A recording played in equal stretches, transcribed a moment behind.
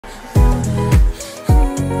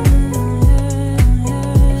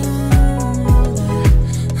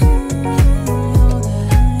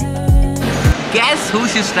who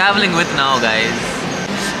she's traveling with now, guys.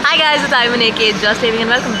 Hi guys, it's Ayman aka Just Living and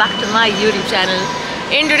welcome back to my YouTube channel.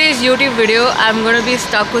 In today's YouTube video, I'm going to be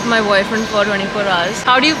stuck with my boyfriend for 24 hours.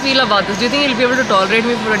 How do you feel about this? Do you think he'll be able to tolerate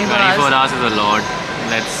me for 24 hours? 24 hours is a lot.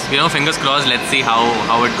 Let's, fingers crossed, let's see how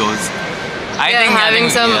it goes. I think having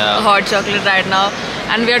some hot chocolate right now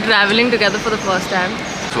and we are traveling together for the first time.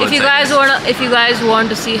 If you guys want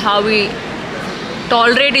to see how we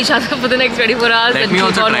tolerate each other for the next 24 hours, let then me keep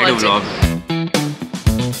also on try to vlog.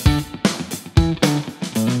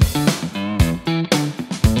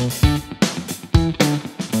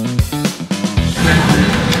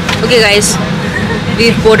 Okay guys,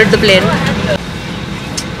 we've boarded the plane.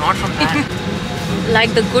 Not from that.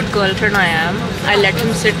 Like the good girlfriend I am, I let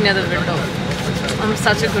him sit near the window. I'm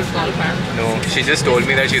such a good girlfriend. No, she just told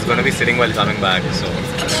me that she's going to be sitting while coming back, so...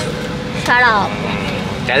 Shut up.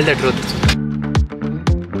 Tell the truth.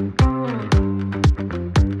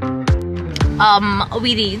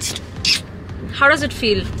 We reached. How does it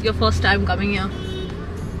feel, your first time coming here?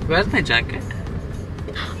 Where's my jacket?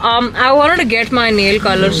 I wanted to get my nail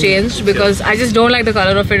color changed because I just don't like the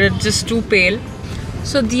color of it. It's just too pale.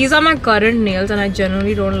 So these are my current nails and I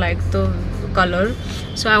generally don't like the color.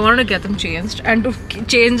 So I wanted to get them changed. And to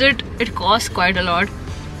change it, it costs quite a lot.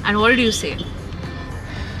 And what did you say?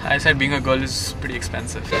 I said being a girl is pretty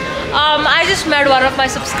expensive. I just met one of my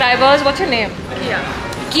subscribers. What's your name?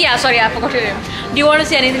 Kia, sorry, I forgot your name. Do you want to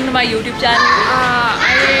say anything to my YouTube channel?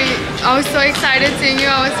 I was so excited seeing you.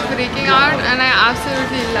 I was freaking out and I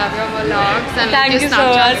absolutely love your vlogs and Thank your you so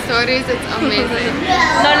Snapchat much. stories. It's amazing.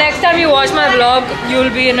 Now next time you watch my vlog, you'll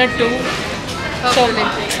be in it too. Hopefully.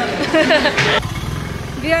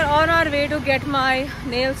 We are on our way to get my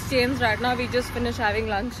nails changed right now. We just finished having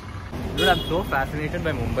lunch. Dude, I'm so fascinated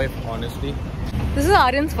by Mumbai, honestly. This is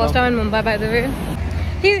Aryan's first time in Mumbai, by the way.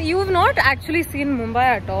 You've not actually seen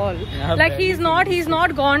Mumbai at all. Yeah, like he's not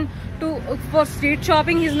gone for street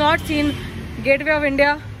shopping. He's not seen Gateway of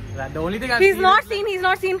India. The only thing He's not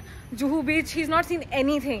seen Juhu Beach. He's not seen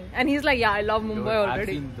anything. And he's like, yeah, I love Mumbai already. I've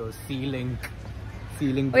seen those sea-link.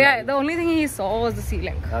 Oh yeah, the only thing he saw was the sea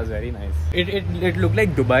link. That was very nice. It looked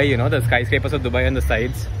like Dubai, you know, the skyscrapers of Dubai on the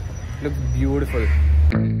sides. Looked beautiful.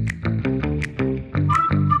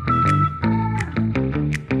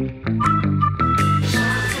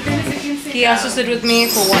 He has to sit with me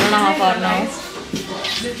for 1.5 hours now.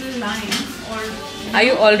 Are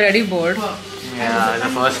you already bored? Yeah, the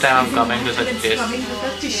first time I'm coming to such a place.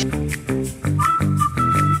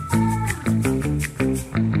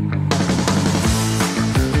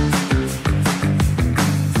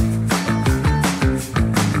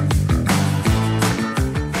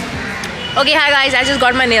 Okay, hi guys, I just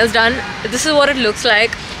got my nails done. This is what it looks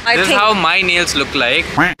like. This is how my nails look like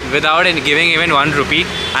without giving even 1 rupee.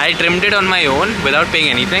 I trimmed it on my own without paying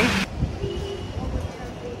anything.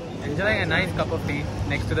 Enjoying a nice cup of tea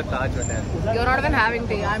next to the Taj Hotel. You're not even having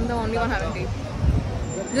tea. I'm the only one having tea.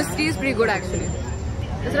 This tea is pretty good actually.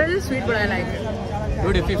 It's a little sweet, but I like it.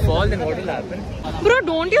 Dude, if you fall, then what will happen? Bro,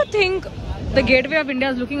 don't you think the Gateway of India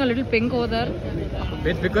is looking a little pink over there?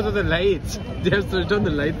 It's because of the lights. They have switched on the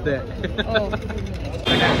lights there. Oh.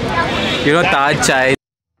 You know, Taj Chai.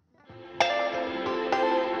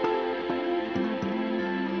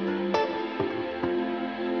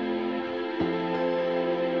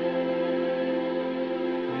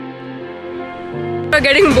 We're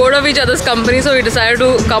getting bored of each other's company, so we decided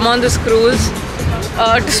to come on this cruise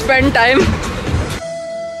to spend time.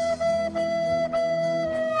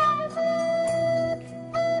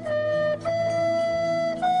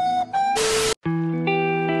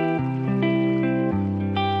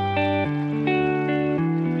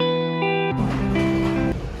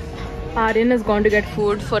 Aryan is going to get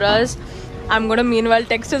food for us. I'm going to meanwhile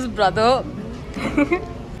text his brother.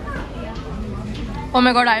 Oh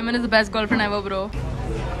my god, Ayman is the best girlfriend ever, bro.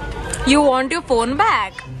 You want your phone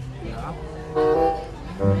back?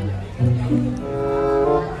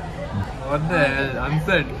 What the hell?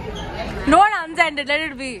 Unsend. Don't unsend it, let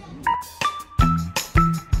it be.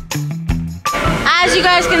 As you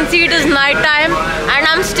guys can see, it is night time and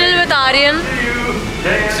I'm still with Aryan.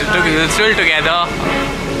 We're still together.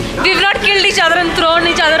 We've not killed each other and thrown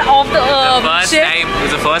each other off the ship.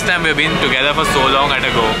 It's the first time we've been together for so long at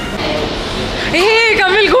a go. Hey,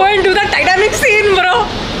 come, we'll go and do that Titanic scene, bro.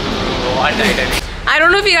 What Titanic? I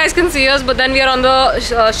don't know if you guys can see us, but then we are on the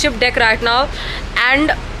ship deck right now.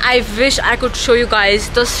 And I wish I could show you guys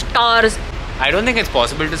the stars. I don't think it's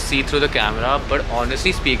possible to see through the camera, but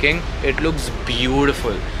honestly speaking, it looks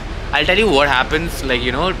beautiful. I'll tell you what happens, like,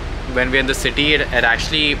 you know, when we're in the city, it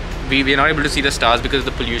actually, we're not able to see the stars because of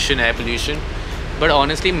the pollution, air pollution. But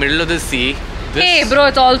honestly, middle of the sea. Hey bro,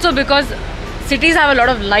 it's also because cities have a lot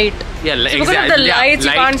of light. Yeah, So because of the lights,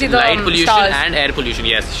 you can't see the light pollution stars. and air pollution.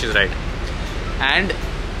 Yes, she's right. And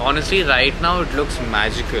honestly, right now it looks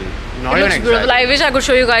magical. Not It even looks beautiful. exaggerating. I wish I could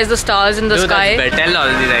show you guys the stars in the Dude, sky. that's better,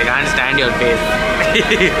 Lolly. I can't stand your face.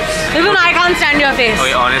 Even I can't stand your face.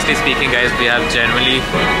 Okay, honestly speaking, guys, we have generally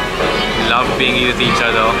loved being with each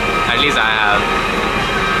other. At least I have.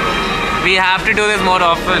 We have to do this more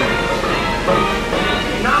often.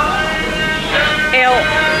 Ew.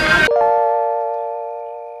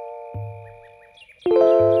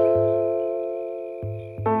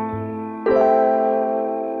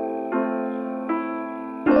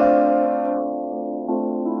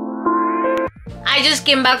 I just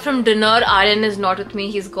came back from dinner. Aryan is not with me.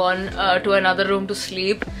 He's gone to another room to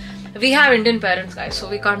sleep. We have Indian parents, guys, so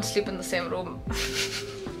we can't sleep in the same room.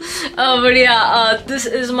 But yeah, this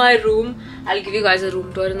is my room. I'll give you guys a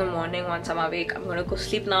room tour in the morning once I'm awake. I'm gonna go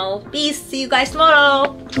sleep now. Peace. See you guys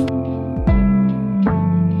tomorrow.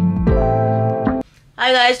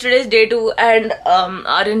 Hi guys, today's day 2 and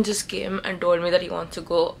Aryan just came and told me that he wants to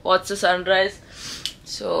go watch the sunrise.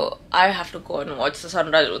 So I have to go and watch the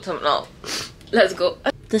sunrise with him now. Let's go.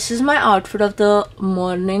 This is my outfit of the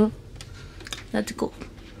morning. Let's go.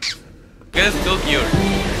 You're so cute.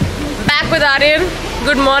 Back with Aryan.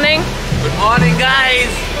 Good morning. Good morning, guys.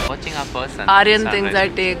 Watching our first sunrise. Aryan thinks I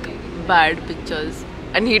take bad pictures.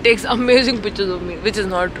 And he takes amazing pictures of me, which is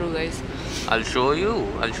not true, guys. I'll show you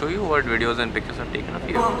what videos and pictures I've taken of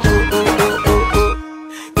you.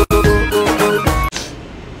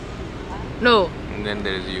 No. And then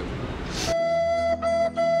there is you.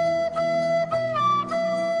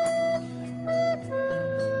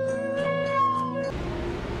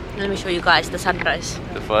 Let me show you guys the sunrise.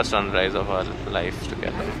 The first sunrise of our life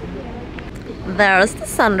together. There's the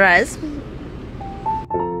sunrise.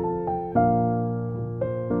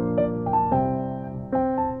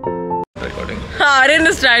 Recording. Aryan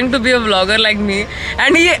is trying to be a vlogger like me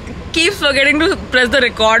and he keeps forgetting to press the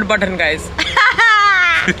record button, guys.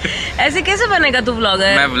 ऐसे कैसे बनेगा तू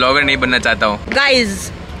vlogger? मैं vlogger नहीं बनना चाहता हूँ.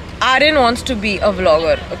 Guys, Aryan wants to be a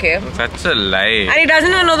vlogger, okay? That's a lie. And he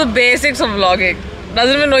doesn't even know the basics of vlogging.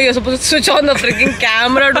 Doesn't even know you're supposed to switch on the freaking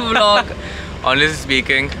camera to vlog. Honestly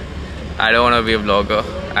speaking, I don't want to be a vlogger.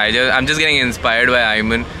 I'm just getting inspired by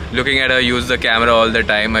Ayman. Looking at her use the camera all the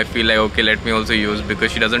time, I feel like okay, let me also use,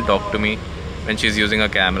 because she doesn't talk to me when she's using a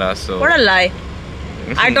camera. So What a lie.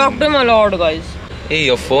 I talk to him a lot, guys. hey,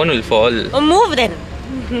 your phone will fall. Oh, move then.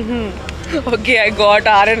 Okay, I got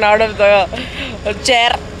Aryan out of the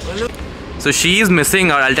chair. So she's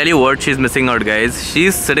missing out. I'll tell you what she's missing out, guys.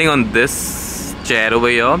 She's sitting on this chair over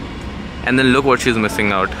here, and then look what she's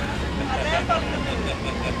missing out.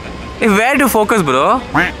 Hey, where to focus, bro?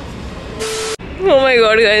 Oh my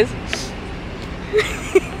god, guys.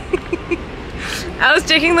 I was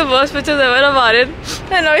taking the worst pictures ever of Aryan,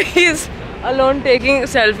 and now he's alone taking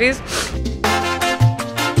selfies.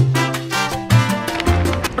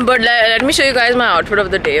 But let me show you guys my outfit of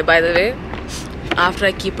the day, by the way. After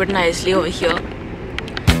I keep it nicely over here.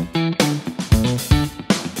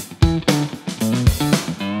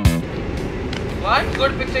 What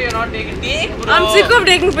good picture you're not taking? Take, bro. I'm sick of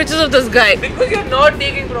taking pictures of this guy. Because you're not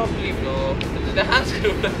taking properly, bro. The hand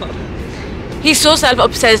screwed down. He's so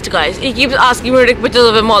self-obsessed, guys. He keeps asking me to take pictures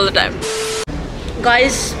of him all the time.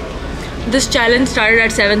 Guys, this challenge started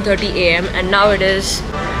at 7:30 AM and now it is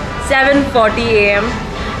 7:40 AM.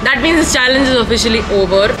 That means this challenge is officially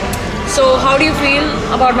over. So how do you feel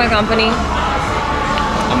about my company?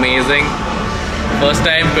 Amazing. First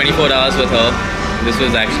time 24 hours with her. This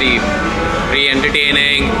was actually pretty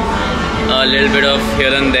entertaining. A little bit of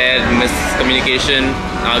here and there miscommunication,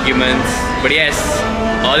 arguments. But yes,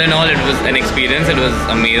 all in all, it was an experience. It was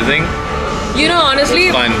amazing. You know,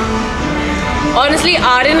 honestly, Fun.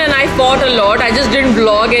 Aryan and I fought a lot. I just didn't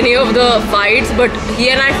vlog any of the fights, but he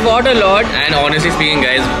and I fought a lot. And honestly speaking,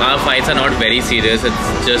 guys, our fights are not very serious.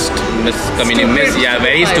 It's just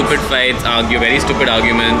very fights. stupid fights, very stupid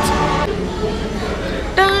arguments.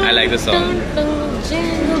 I like the song.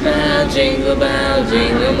 Jingle bell, jingle bell,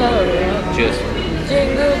 jingle bell. Cheers.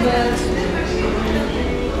 Jingle bells.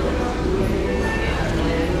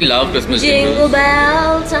 We love Christmas Jingle jingles.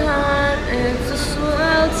 bell time, it's a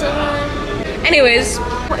swell time. Anyways,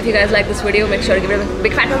 if you guys like this video, make sure to give it a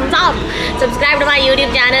big fat thumbs up. Subscribe to my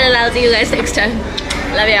YouTube channel and I'll see you guys next time.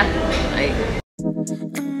 Love ya. Bye.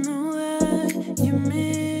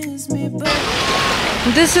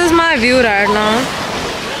 This is my view right now.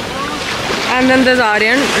 And then there's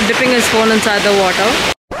Aryan dipping his phone inside the water.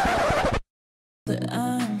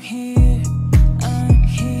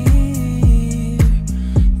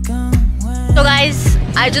 So guys,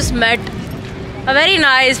 I just met a very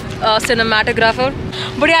nice cinematographer.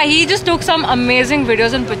 But yeah, he just took some amazing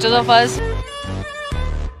videos and pictures of us.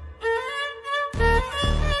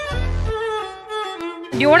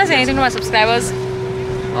 Do you want to say anything to my subscribers?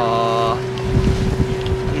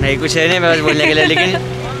 नहीं कुछ है नहीं मैं बस बोलने के लिए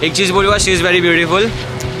लेकिन एक चीज़ बोलूँगा she is very beautiful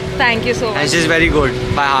Thank you so much. and she is very good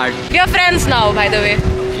by heart. We are friends now, by the way.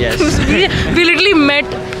 Yes. we literally met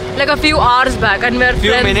like a few hours back and we're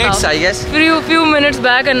Few friends minutes, now. I guess. Few minutes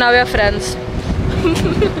back and now we are friends.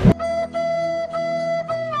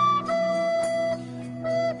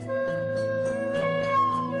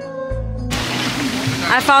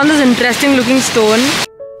 I found this interesting looking stone.